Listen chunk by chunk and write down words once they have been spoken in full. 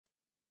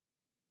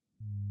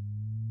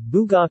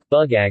Bugak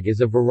Bugag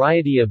is a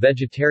variety of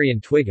vegetarian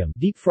twigum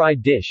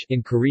deep-fried dish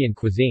in Korean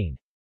cuisine.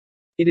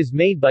 It is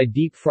made by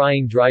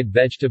deep-frying dried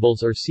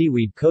vegetables or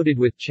seaweed coated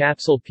with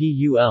chapsalpul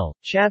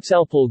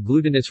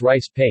glutinous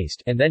rice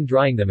paste, and then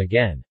drying them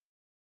again.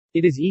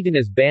 It is eaten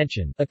as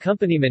banchan,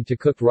 accompaniment to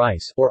cooked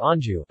rice, or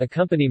anju,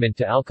 accompaniment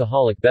to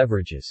alcoholic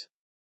beverages.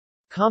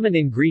 Common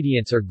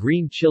ingredients are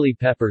green chili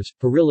peppers,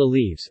 perilla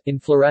leaves,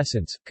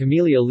 inflorescence,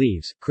 camellia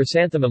leaves,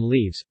 chrysanthemum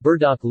leaves,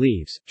 burdock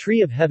leaves,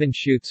 tree of heaven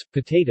shoots,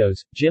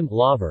 potatoes, jim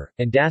laver,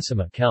 and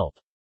dasima kelp.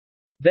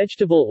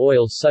 Vegetable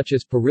oils such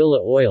as perilla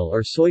oil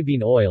or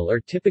soybean oil are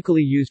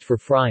typically used for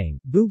frying.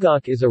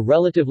 Bugak is a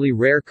relatively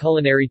rare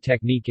culinary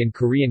technique in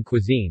Korean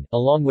cuisine,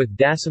 along with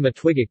dasima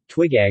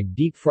twigag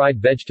deep-fried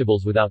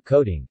vegetables without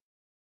coating.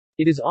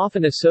 It is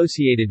often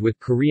associated with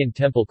Korean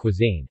temple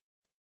cuisine.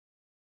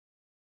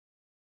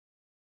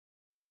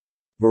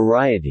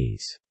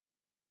 Varieties.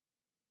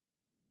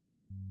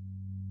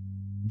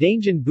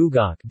 Danjan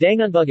Bugak,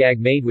 Dangunbugag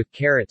made with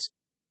carrots.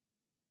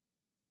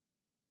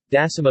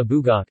 Dasima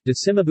Bugak,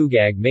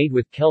 Dasimabugag made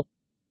with kelp.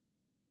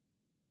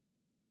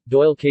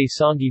 Doilke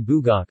Songi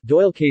Bugak,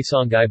 Doilke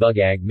Songai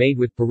Bugag made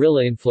with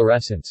perilla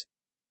inflorescence.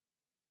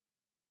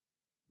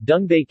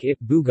 Dungbake Ip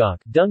Bugak,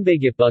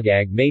 Dungbake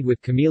Bugag made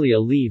with camellia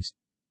leaves.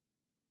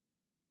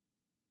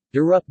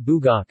 Durup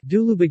Bugak,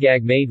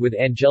 Dulubagag made with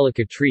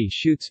angelica tree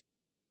shoots.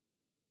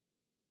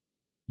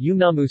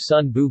 Yumnamu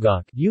Sun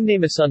Bugak,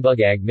 Yumnamasun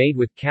Bugag made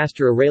with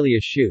castor aralia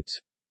shoots.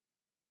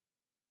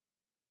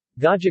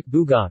 Gajak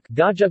Bugak,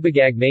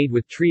 Gajugbagag made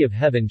with tree of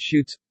heaven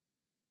shoots.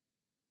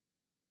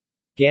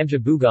 Gamja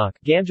Bugak,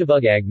 Gamja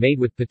Bugag made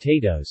with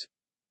potatoes.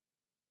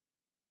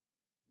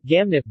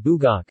 Gamnip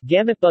Bugak,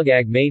 Gamnip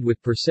Bugag made with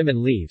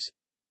persimmon leaves.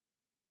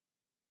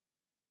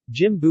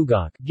 Jim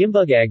Bugak,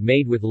 Gimbugag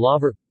made with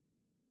laver.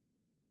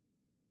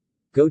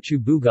 Gochu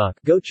Bugak,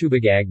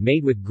 Gochubagag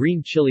made with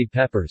green chili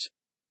peppers.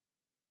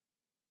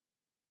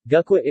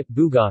 Gukwa Ip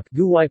Bugak,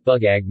 Guwait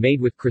Bugag made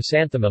with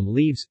chrysanthemum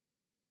leaves.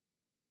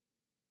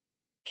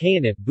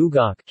 Kayanip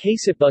Bugak,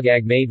 Kasip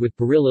Bugag made with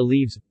perilla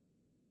leaves.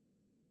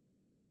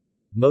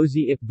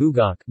 Mosi Ip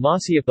Bugak,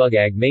 Masiip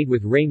Bugag made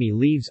with rami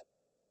leaves.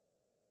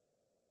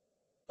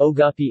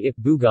 Ogapi Ip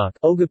Bugak,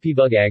 Ogapi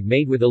Bugag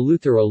made with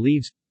Eleuthero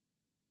leaves.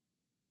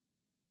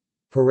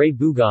 Paray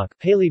Bugak,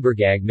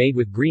 Palibergag made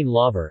with green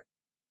laver.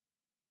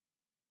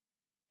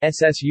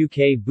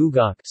 Ssuk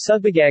Bugak,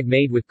 Sugbagag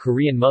made with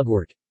Korean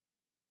mugwort.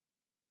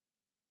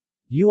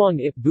 Yuong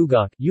Ip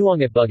Bugak,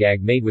 Yuong Ip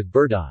Bugag made with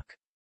burdock.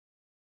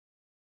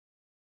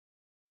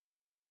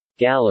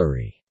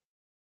 Gallery.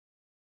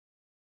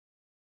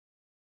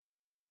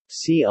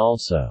 See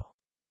also: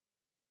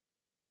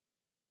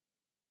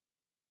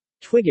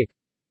 Twigak,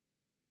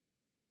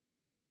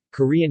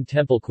 Korean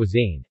temple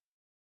cuisine.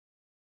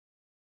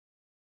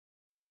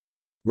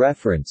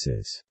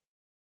 References.